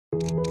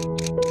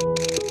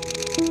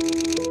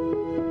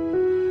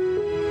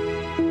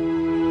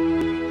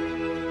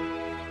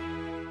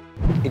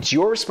It's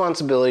your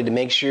responsibility to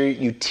make sure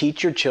you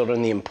teach your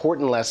children the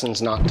important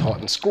lessons not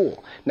taught in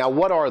school. Now,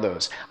 what are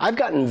those? I've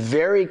gotten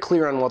very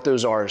clear on what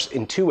those are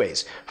in two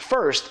ways.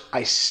 First,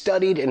 I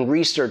studied and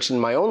researched in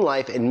my own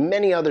life and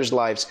many others'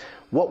 lives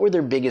what were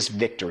their biggest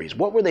victories?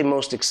 What were they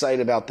most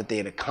excited about that they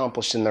had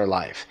accomplished in their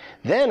life?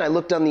 Then I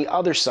looked on the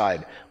other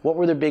side. What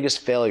were their biggest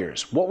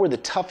failures? What were the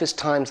toughest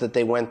times that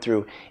they went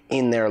through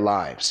in their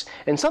lives?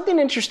 And something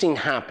interesting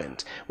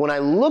happened. When I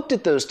looked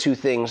at those two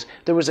things,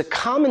 there was a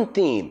common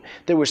theme.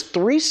 There was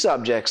three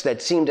subjects that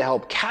seemed to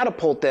help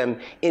catapult them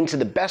into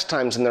the best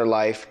times in their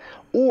life,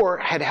 or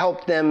had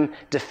helped them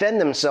defend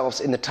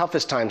themselves in the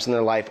toughest times in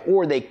their life,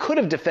 or they could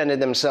have defended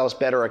themselves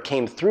better or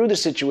came through the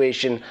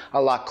situation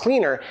a lot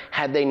cleaner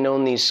had they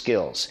known these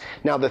skills.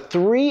 Now, the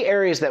three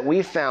areas that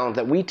we found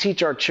that we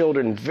teach our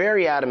children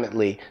very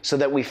adamantly so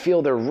that we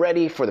feel they're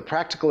ready for the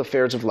practical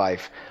affairs of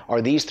life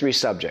are these three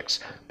subjects: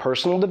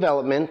 personal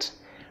development,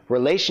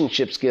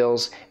 relationship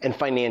skills, and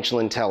financial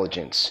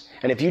intelligence.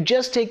 And if you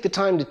just take the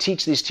time to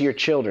teach these to your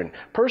children,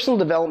 personal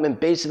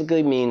development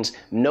basically means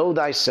know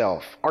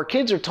thyself. Our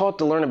kids are taught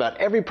to learn about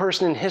every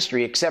person in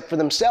history except for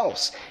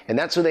themselves, and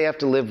that's who they have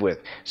to live with.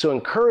 So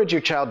encourage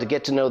your child to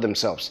get to know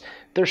themselves.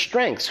 Their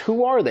strengths,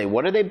 who are they?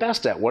 What are they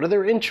best at? What are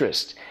their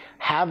interests?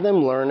 Have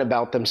them learn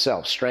about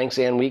themselves, strengths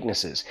and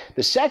weaknesses.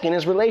 The second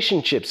is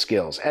relationship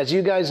skills. As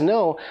you guys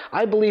know,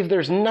 I believe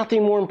there's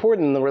nothing more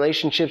important than the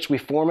relationships we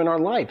form in our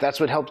life.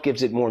 That's what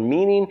gives it more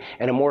meaning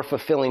and a more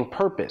fulfilling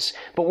purpose.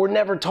 But we're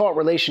never taught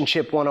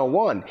Relationship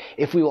 101.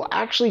 If we will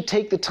actually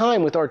take the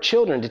time with our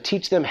children to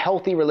teach them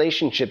healthy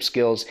relationship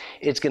skills,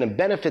 it's going to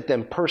benefit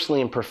them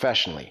personally and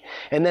professionally.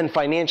 And then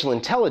financial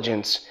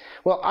intelligence.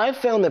 Well, I've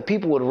found that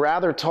people would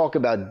rather talk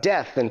about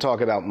death than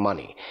talk about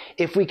money.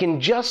 If we can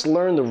just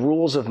learn the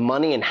rules of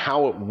money and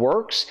how it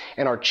works,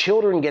 and our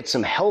children get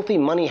some healthy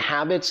money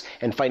habits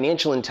and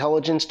financial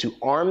intelligence to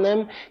arm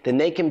them, then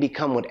they can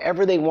become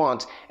whatever they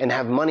want and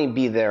have money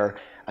be their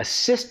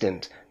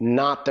assistant,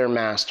 not their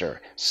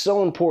master.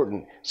 So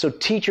important. So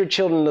teach your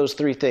children those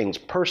three things: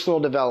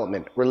 personal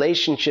development,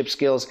 relationship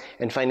skills,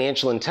 and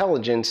financial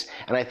intelligence.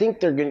 And I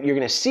think you're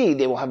going to see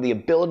they will have the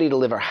ability to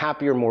live a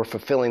happier, more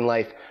fulfilling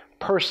life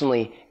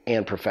personally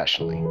and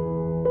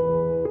professionally.